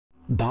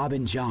Bob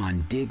and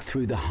John dig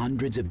through the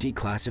hundreds of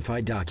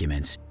declassified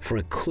documents for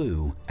a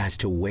clue as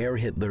to where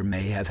Hitler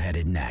may have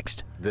headed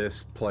next.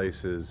 This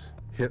places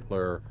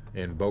Hitler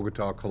in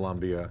Bogota,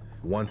 Colombia.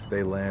 Once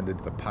they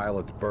landed, the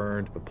pilots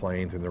burned the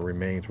planes and the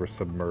remains were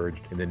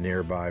submerged in the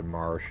nearby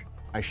marsh.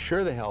 I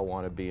sure the hell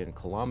want to be in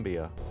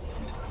Colombia.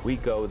 We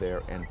go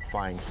there and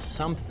find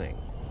something.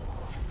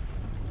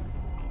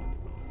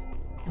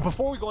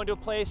 Before we go into a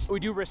place, we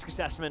do risk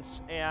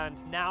assessments, and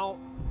now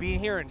being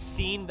here and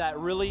seeing that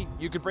really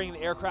you could bring an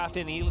aircraft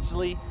in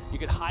easily, you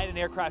could hide an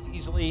aircraft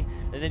easily,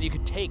 and then you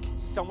could take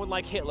someone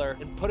like Hitler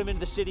and put him into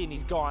the city and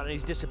he's gone and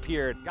he's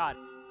disappeared. God,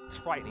 it's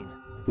frightening.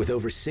 With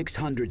over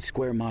 600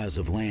 square miles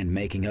of land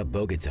making up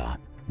Bogota,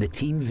 the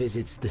team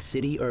visits the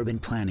City Urban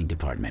Planning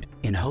Department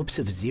in hopes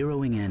of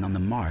zeroing in on the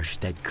marsh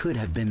that could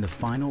have been the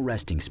final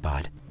resting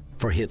spot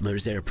for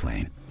Hitler's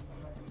airplane.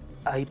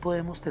 Ahí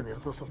podemos tener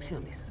dos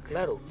opciones,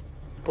 claro,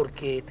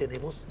 porque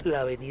tenemos la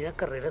avenida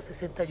Carrera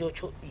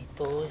 68 y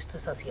todo esto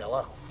es hacia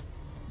abajo,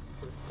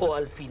 o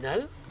al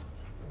final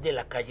de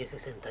la calle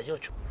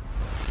 68.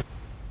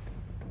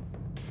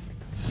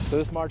 So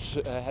this marsh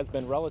has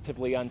been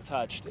relatively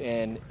untouched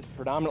and is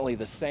predominantly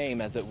the same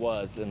as it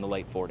was in the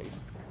late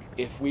 40s.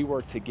 If we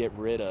were to get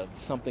rid of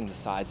something the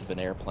size of an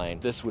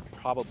airplane, this would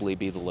probably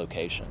be the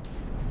location.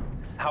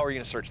 How are you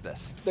going to search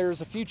this?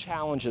 There's a few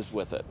challenges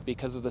with it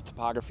because of the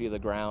topography of the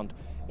ground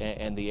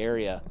and the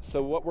area.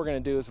 So what we're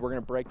going to do is we're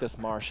going to break this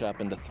marsh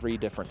up into 3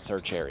 different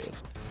search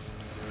areas.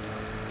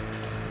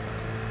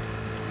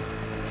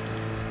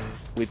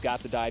 We've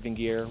got the diving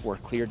gear. We're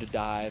cleared to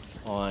dive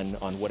on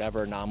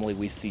whatever anomaly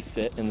we see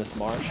fit in this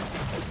marsh.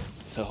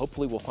 So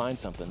hopefully we'll find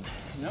something.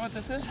 You know what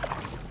this is?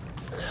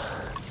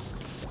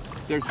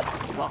 There's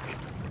luck.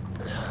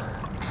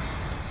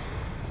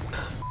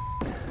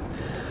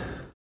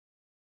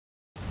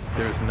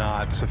 There's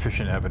not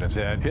sufficient evidence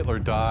that Hitler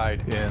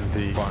died in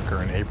the bunker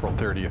on April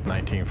 30th,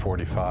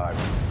 1945.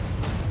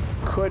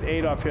 Could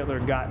Adolf Hitler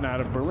have gotten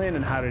out of Berlin,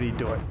 and how did he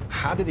do it?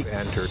 How did he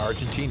enter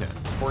Argentina?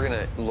 We're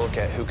going to look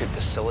at who could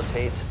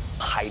facilitate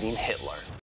hiding Hitler.